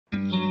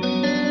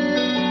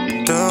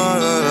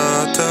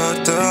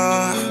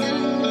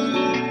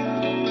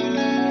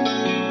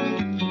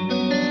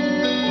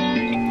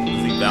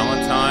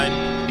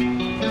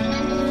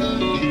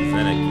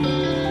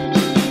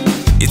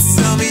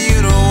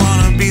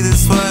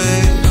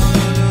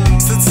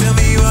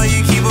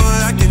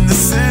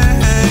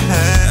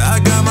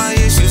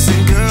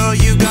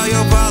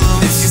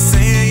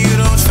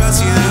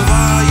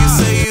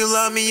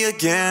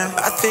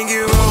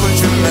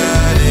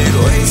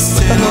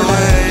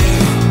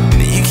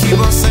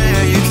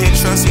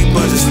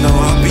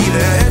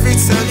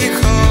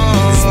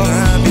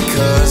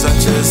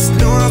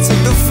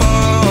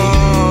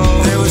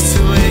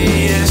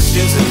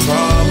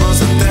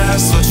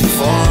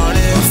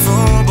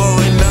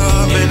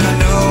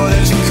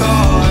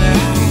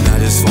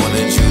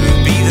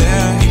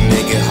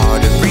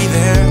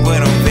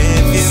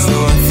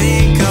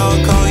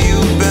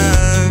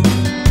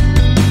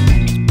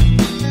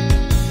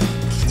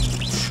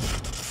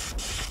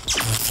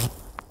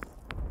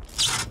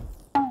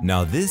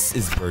Now this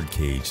is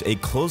Birdcage, a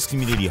closed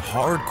community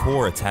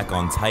hardcore Attack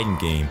on Titan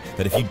game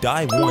that if you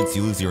die once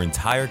you lose your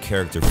entire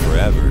character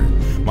forever.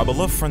 My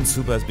beloved friend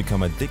SUPAA has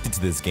become addicted to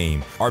this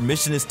game. Our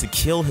mission is to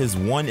kill his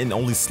one and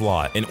only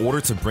slot in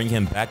order to bring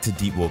him back to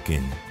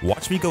Deepwoken.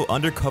 Watch me go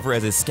undercover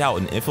as a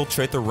scout and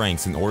infiltrate the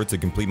ranks in order to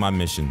complete my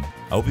mission.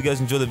 I hope you guys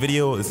enjoy the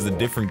video. This is a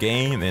different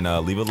game,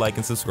 and leave a like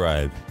and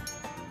subscribe.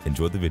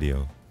 Enjoy the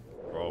video.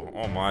 Bro,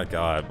 oh my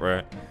god,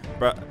 bro.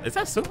 Bro, is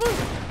that SUPAA?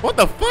 What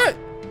the fuck?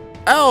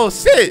 Oh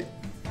shit!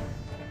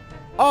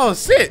 Oh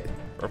shit!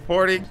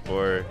 Reporting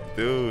for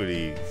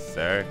duty,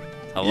 sir.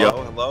 Hello?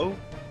 Yo, hello?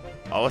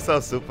 Oh, what's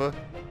up, SUPAA?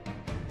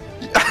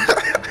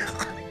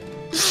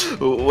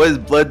 What is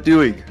Blood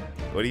doing?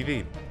 What do you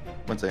mean?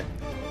 One second.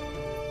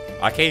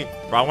 I can't,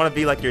 bro. I want to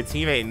be like your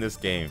teammate in this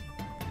game.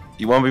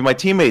 You want to be my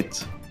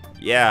teammate?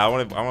 Yeah, I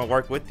want to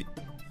work with you.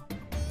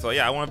 So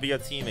yeah, I want to be your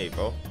teammate,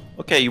 bro.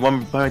 Okay, you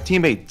want to be my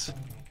teammate?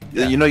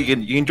 Yeah. You know, you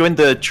can join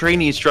the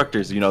trainee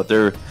instructors. You know,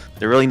 they're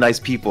really nice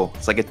people.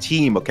 It's like a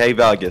team, okay,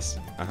 Valekis?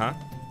 Uh-huh.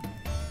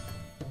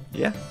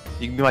 Yeah,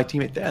 you can be my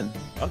teammate then.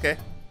 Okay.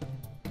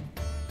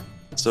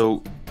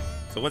 So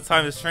what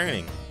time is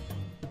training?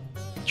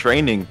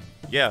 training?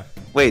 Yeah.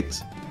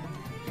 Wait.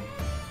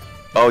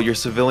 Oh, you're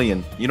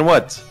civilian. You know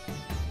what?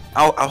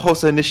 I'll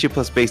host an Initiative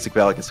Plus Basic,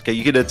 Valekis. Okay,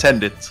 you can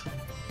attend it.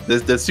 The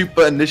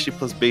SUPAA Initiative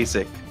Plus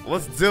Basic.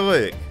 Let's do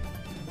it.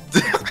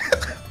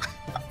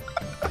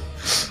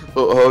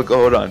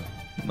 Hold on.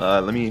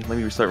 Let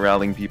me start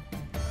rallying people.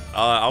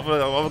 I'm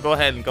gonna go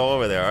ahead and go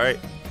over there. All right.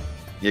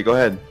 Yeah, go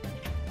ahead.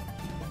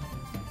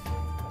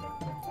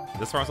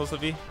 This where I'm supposed to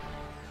be?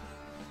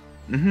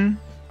 Mm-hmm.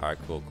 All right.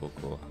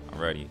 Cool. I'm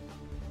ready.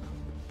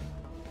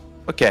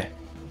 Okay.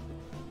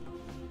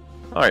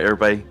 All right,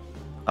 everybody.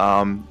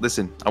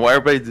 Listen. I want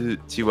everybody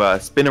to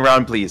spin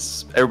around,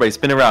 please. Everybody,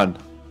 spin around.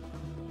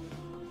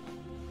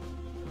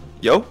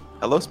 Yo,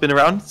 hello. Spin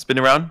around. Spin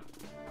around.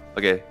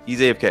 Okay,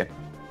 he's AFK.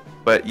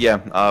 But yeah,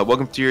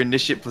 welcome to your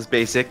Initiative Plus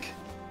Basic.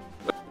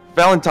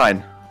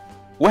 Valentine,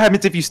 what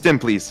happens if you stim,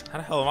 please? How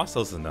the hell am I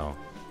supposed to know?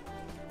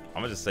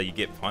 I'm gonna just say you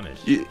get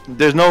punished.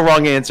 There's no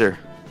wrong answer.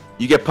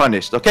 You get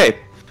punished. Okay.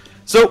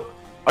 So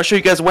I'll show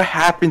you guys what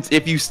happens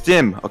if you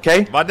stim.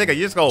 Okay. My nigga,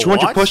 you just go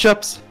 200 watch?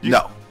 push-ups?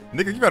 No.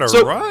 Nigga, you better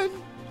run.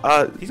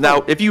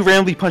 Now, if you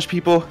randomly punch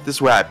people, this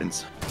is what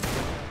happens.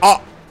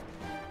 Oh.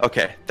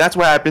 Okay, that's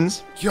what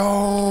happens.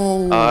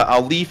 Yo.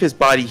 I'll leave his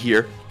body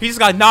here. He just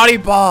got naughty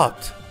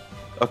bopped.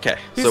 Okay,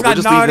 He's so we'll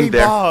just leave him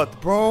there.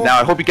 Bro. Now,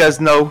 I hope you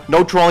guys know,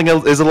 no trolling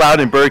is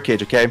allowed in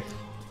Birdcage, okay?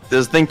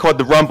 There's a thing called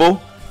the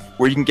Rumble,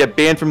 where you can get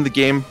banned from the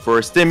game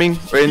for stimming,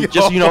 or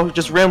just, you know,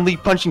 just randomly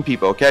punching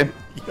people, okay?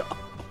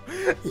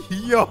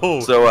 Yo.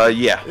 So,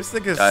 yeah. This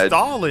nigga's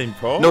stalling,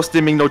 bro. No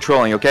stimming, no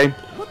trolling, okay?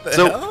 What the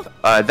hell?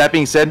 That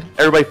being said,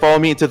 everybody follow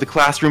me into the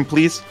classroom,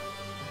 please.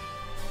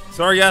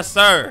 Sir, yes,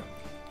 sir.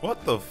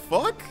 What the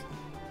fuck?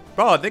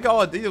 Bro, I think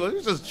all I did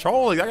was just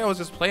trolling. That guy was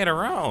just playing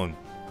around.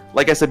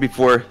 Like I said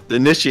before, the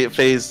initiate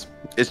phase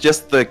is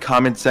just the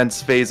common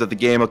sense phase of the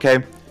game,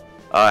 okay?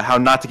 How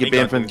not to get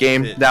banned from the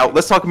game. Now,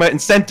 let's talk about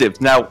incentives.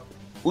 Now,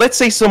 let's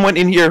say someone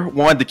in here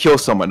wanted to kill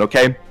someone,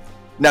 okay?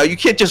 Now, you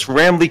can't just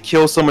randomly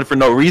kill someone for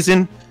no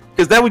reason,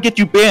 because that would get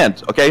you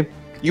banned, okay?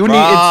 You would need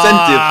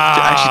incentive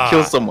to actually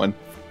kill someone.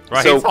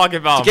 Right, so, he's talking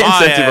about to get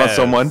incentive on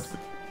someone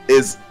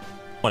is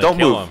don't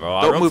move.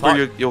 Don't move or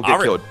you'll get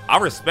killed. I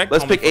respect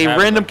Let's pick a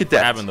random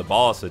cadet. Having the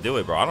balls to do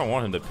it, bro. I don't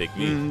want him to pick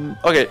me.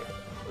 Okay.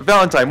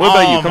 Valentine, what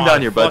about you? Come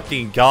down here, bud.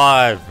 Fucking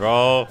god,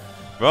 bro.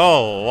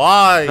 Bro,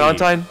 why?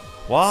 Valentine?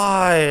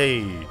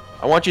 Why?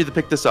 I want you to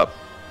pick this up.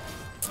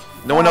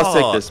 No one else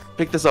take this.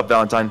 Pick this up,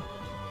 Valentine.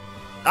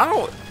 I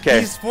don't.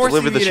 Okay, he's forcing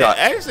deliver the me shot.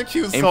 to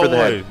execute Aim someone. for the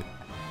head.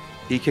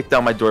 He kicked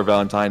out my door,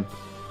 Valentine.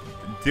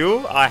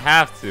 Do I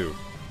have to?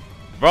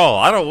 Bro,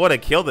 I don't want to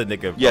kill the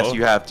nigga, bro. Yes,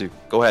 you have to.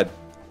 Go ahead.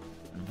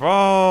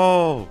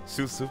 Bro.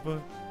 Shoot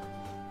SUPAA?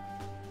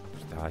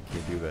 Nah, I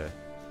can't do that.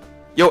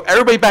 Yo,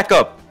 everybody back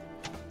up.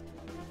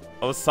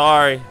 Oh,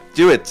 sorry.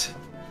 Do it.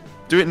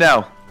 Do it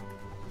now.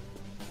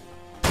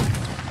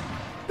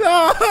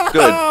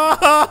 Good.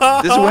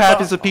 This is what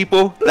happens to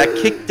people that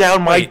kick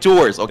down my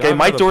doors, okay?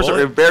 My doors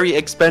are very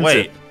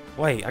expensive.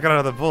 Wait, I got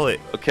another bullet.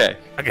 Okay.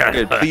 I got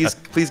good.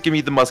 Please give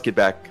me the musket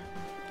back.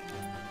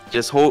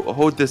 Just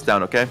hold this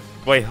down, okay?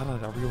 Wait, hold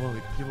on. I'm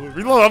reloading.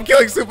 I'm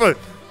killing SUPAA.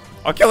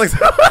 I'm killing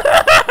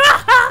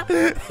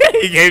SUPAA.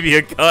 He gave me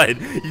a gun.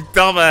 You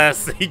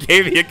dumbass. He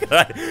gave me a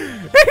gun.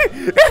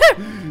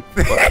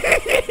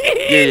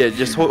 Yeah.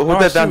 Just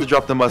hold that down to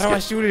drop the musket. How do I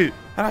shoot it?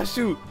 How do I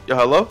shoot? Yo,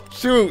 hello?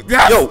 Shoot.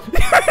 Yes. Yo,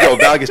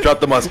 Valekis, drop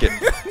the musket.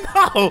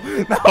 No.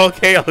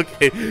 Okay.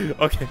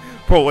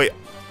 Bro, wait.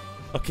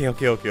 Okay.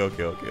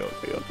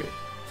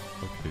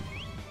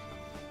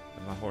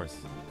 My horse.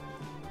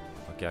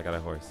 Okay, I got a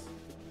horse.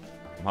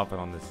 I'm hopping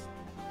on this.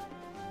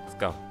 Let's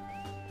go.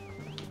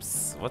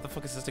 Psst, what the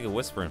fuck is this nigga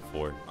whispering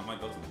for? I might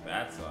go to the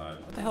bad side.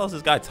 What the hell is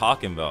this guy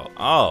talking about?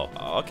 Oh,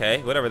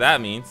 okay. Whatever that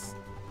means.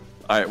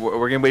 Alright,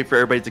 we're gonna wait for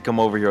everybody to come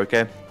over here,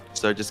 okay?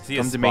 So just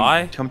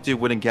come to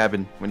Wooden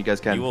Cabin when you guys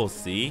can. You will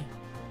see.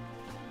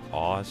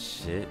 Oh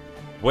shit.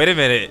 Wait a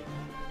minute.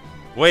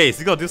 Wait, is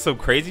he gonna do some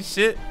crazy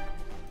shit?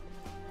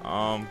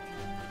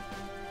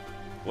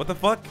 What the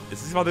fuck?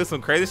 Is he about to do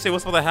some crazy shit?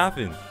 What's about to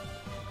happen?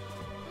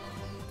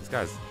 This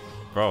guy's,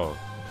 bro.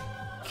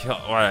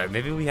 Alright,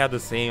 maybe we have the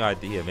same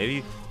idea.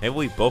 Maybe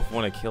we both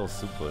want to kill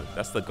SUPAA.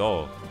 That's the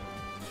goal.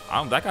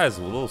 That guy's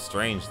a little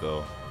strange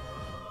though.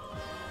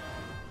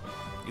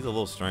 He's a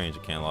little strange, I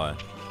can't lie.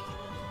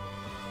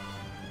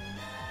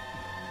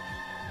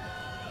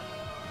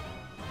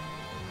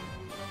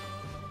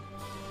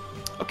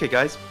 Okay,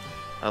 guys.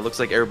 Looks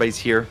like everybody's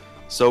here.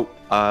 So,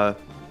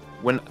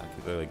 when I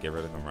could literally get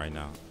rid of him right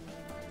now.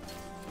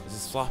 This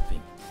is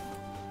flopping.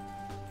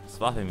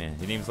 Flopping man.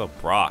 He names himself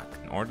Brock.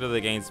 In order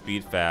to gain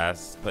speed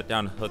fast, put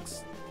down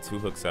hooks, 2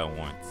 hooks at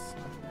once.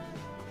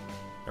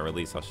 Or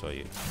release, I'll show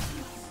you.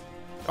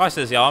 Watch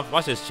this, y'all.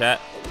 Watch this, chat.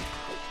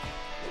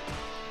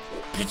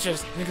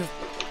 Bitches, nigga.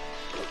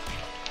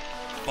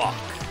 Fuck.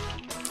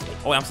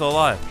 Oh wait, I'm still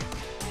alive.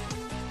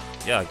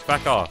 Yeah,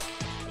 back off.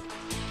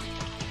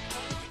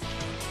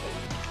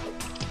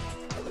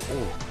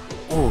 Ooh.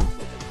 Ooh.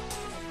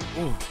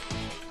 Ooh.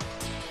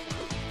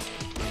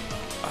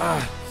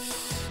 Ah.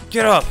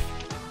 Get up.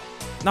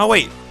 No,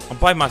 wait. I'm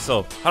biting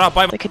myself. How do I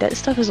bite The cadet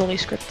stuff is only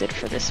scripted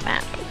for this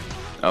map.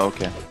 Oh,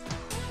 okay.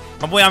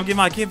 My boy, I'm getting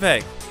my kid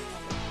back.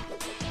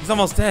 He's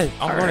almost dead.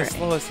 I'm running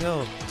slow as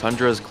hell.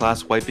 Tundra's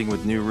class wiping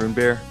with new Rune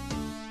Bear?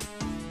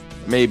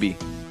 Maybe.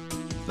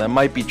 That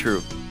might be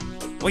true.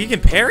 Well, you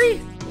can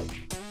parry?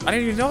 I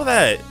didn't even know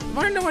that.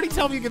 Why didn't nobody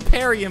tell me you can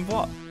parry and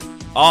block?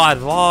 Oh, I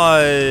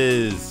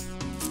lost.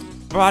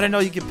 Bro, I didn't know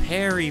you could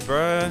parry,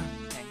 bruh.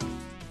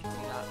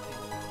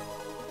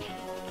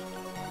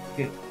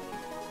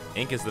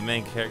 Ink is the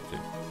main character.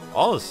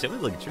 Oh shit, we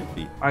look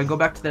trippy. Alright, go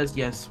back to those,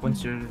 yes,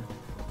 once you're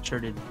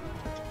shirted.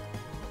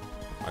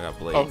 I got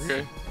blades.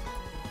 Okay.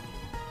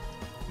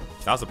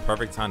 That was a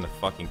perfect time to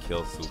fucking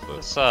kill SUPAA.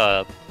 What's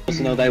up?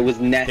 No, that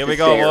was necessary. Here we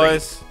go,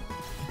 boys.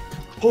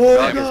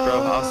 Valekis,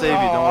 bro. I'll save you,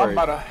 don't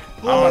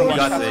worry. You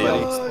got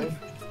saving.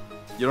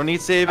 You don't need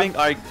saving?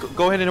 Alright,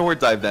 go ahead and word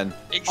dive then.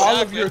 Exactly. All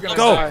of you are gonna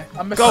Go. die.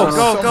 I'm missing Go,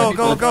 so go, many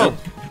go, go, people. go.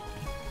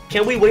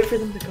 Can we wait for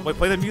them to come? Wait,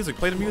 play the music,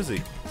 play the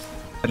music.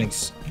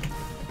 Thanks.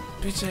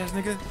 Bitch ass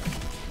nigga.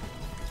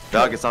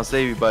 Valekis, I'll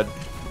save you, bud.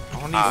 I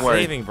don't need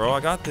worry. saving, bro. I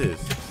got this.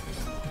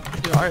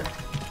 Yeah, alright.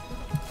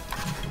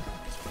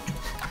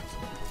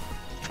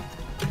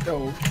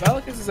 Yo,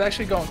 Valekis is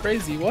actually going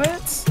crazy.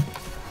 What?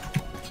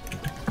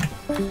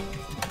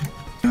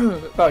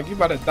 Dog, you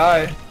about to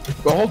die.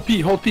 But hold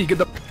P, get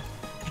the.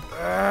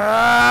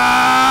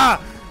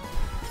 Ah!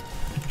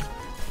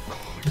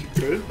 You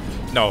good?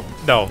 No,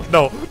 no,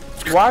 no.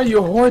 Why are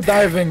you horde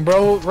diving,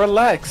 bro?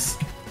 Relax.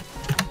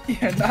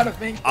 You're not a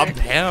main I'm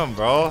character. him,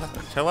 bro.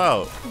 Chill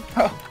out.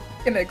 Bro,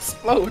 you're gonna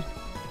explode.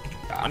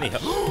 I need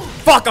help.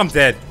 Fuck, I'm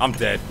dead. I'm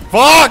dead.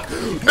 Fuck!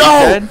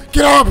 No! dead?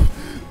 Get up!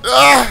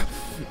 Ah!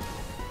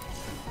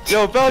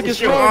 Yo,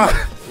 Valekis, run!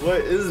 Ah! What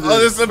is Oh,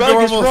 this is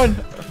Valekis, adorable. run!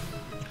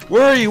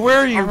 Where are you? Where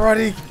are you? I'm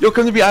running. Yo,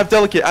 come to me. I have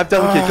delicate.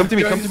 Come to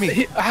me. Yo, Come to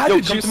me. how Yo,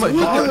 did come you to my.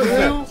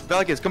 survive?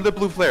 Valekis, come to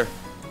blue flare.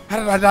 How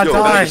did I not Yo,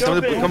 die? Valekis,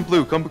 come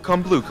blue. Come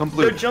blue. Come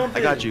blue. They're jumping.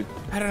 I got you.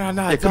 How did I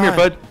not Yeah, come here, die?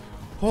 bud.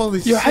 Holy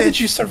Yo, shit. how did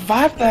you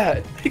survive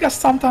that? He got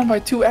stomped on by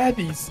 2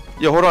 Abbeys.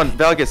 Yo, hold on,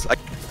 Valekis.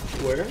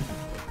 Where?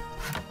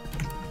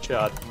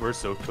 Chad, we're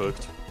so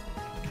cooked.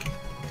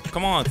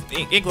 Come on,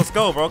 Ink, let's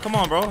go, bro. Come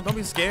on, bro. Don't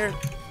be scared.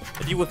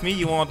 If you with me,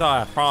 you won't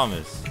die. I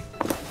promise.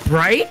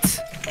 Right?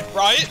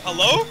 Right?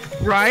 Hello?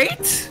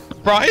 Right?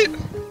 Right?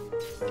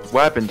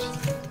 What happened?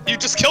 You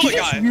just killed a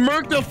guy.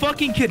 Murked a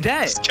fucking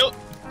cadet.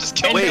 Just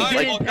kill And Wait, the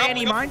they guy. didn't pay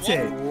any mind to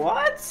it.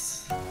 What?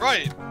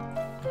 Right.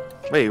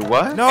 Wait,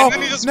 what? No, And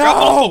then he just grabbed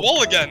off the no,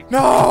 wall again.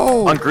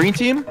 no. On green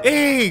team?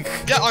 Ink,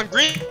 Yeah, on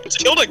green, just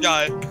killed a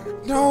guy.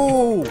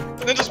 no.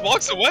 And then just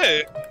walks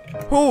away.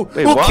 Who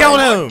Wait, who what? killed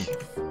him?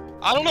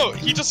 I don't know.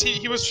 He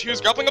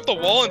was grappling up the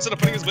wall instead of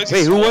putting his base.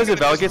 Wait, who was it,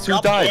 Valekis?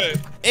 Who died?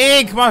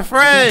 Ink, my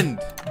friend.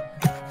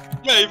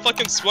 Yeah, he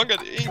fucking swung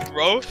at Ink,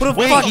 bro. Who the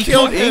Wait, fuck he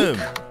killed killed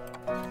him?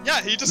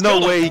 Yeah, he just No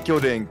killed way he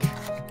killed Ink.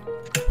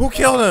 Who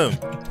killed him?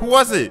 Who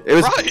was it? It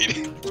was.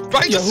 Right.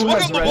 Bright Yo, just who swung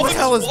has out the red? wall Who and the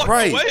hell just is walked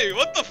Bright? away.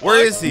 What the fuck?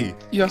 Where is he?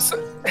 Yo,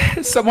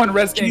 someone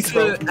res Ink, He's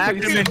bro. an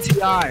active in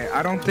TI.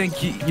 I don't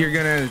think you're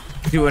gonna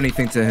do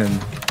anything to him.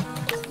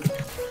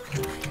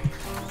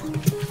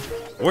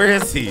 Where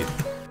is he?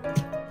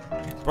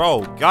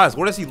 Bro, guys,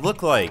 what does he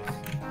look like?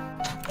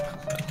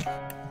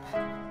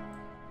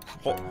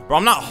 Bro,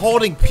 I'm not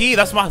holding P.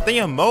 That's my thing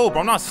in mode, bro.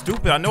 I'm not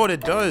stupid. I know what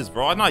it does,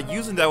 bro. I'm not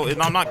using that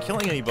and I'm not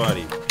killing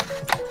anybody.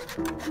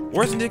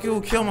 Where's the nigga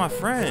who killed my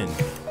friend?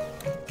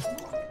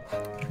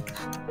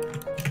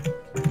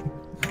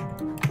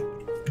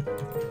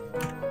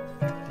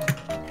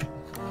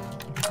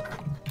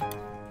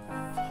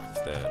 Fuck's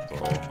that,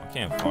 bro? I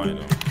can't find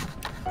him.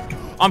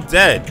 I'm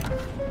dead.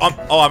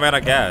 Oh, I'm out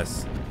of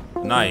gas.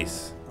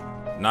 Nice.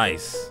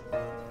 Nice.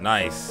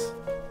 Nice.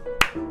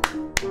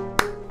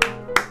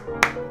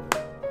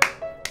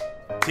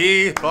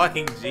 G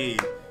fucking G.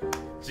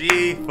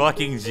 G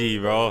fucking G,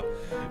 bro.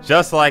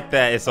 Just like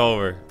that, it's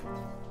over.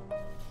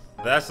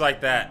 That's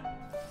like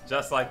that.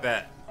 Just like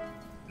that.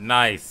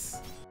 Nice.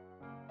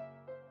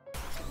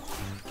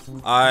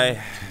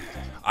 I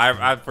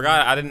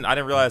forgot. I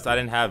didn't realize I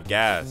didn't have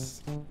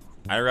gas.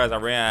 I didn't realize I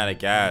ran out of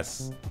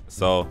gas.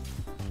 So,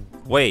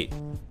 wait.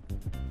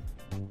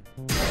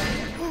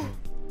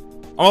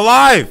 I'm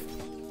alive.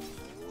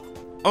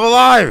 I'm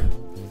alive.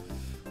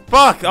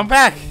 Fuck, I'm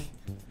back.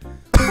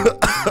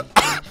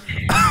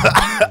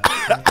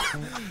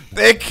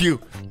 Thank you.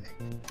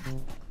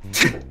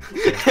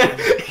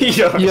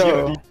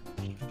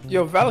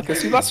 Yo,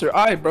 Valekis, you lost your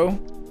eye, bro.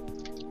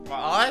 My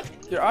eye?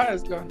 Your eye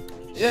is gone.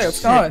 Yeah,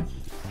 it's gone.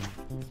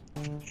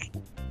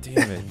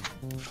 Damn it.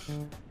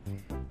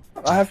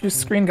 I have your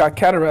screen got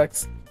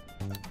cataracts.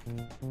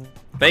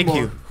 Thank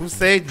you. Who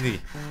saved me?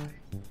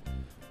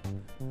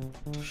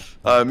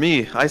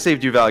 Me. I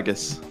saved you,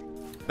 Valekis.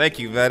 Thank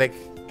you, Medic.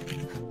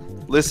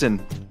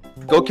 Listen,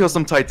 go kill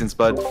some Titans,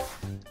 bud.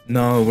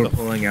 No, we're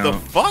pulling The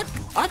out. fuck?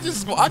 I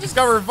just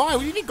got revived. What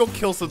do you mean go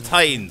kill some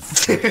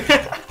Titans?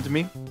 To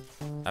me?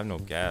 I have no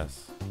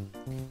gas.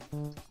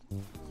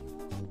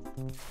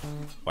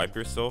 Wipe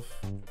yourself?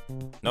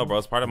 No, bro,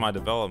 it's part of my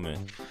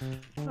development.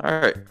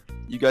 Alright.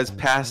 You guys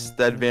passed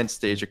the advanced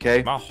stage,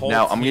 okay? My whole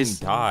now team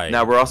died.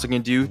 Now we're also gonna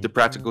do the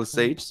practical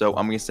stage, so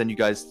I'm gonna send you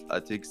guys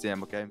to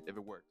exam, okay? If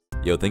it works.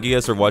 Yo, thank you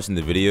guys for watching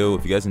the video.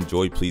 If you guys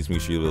enjoyed, please make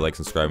sure you like,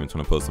 subscribe, and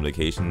turn on post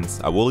notifications.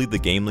 I will leave the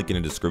game link in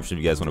the description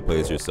if you guys want to play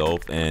this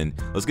yourself. And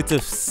let's get to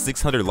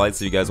 600 likes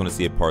if you guys want to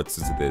see a part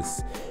 2 to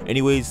this.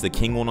 Anyways, the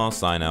king will now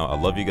sign out. I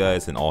love you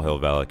guys, and all hail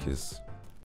Valekis.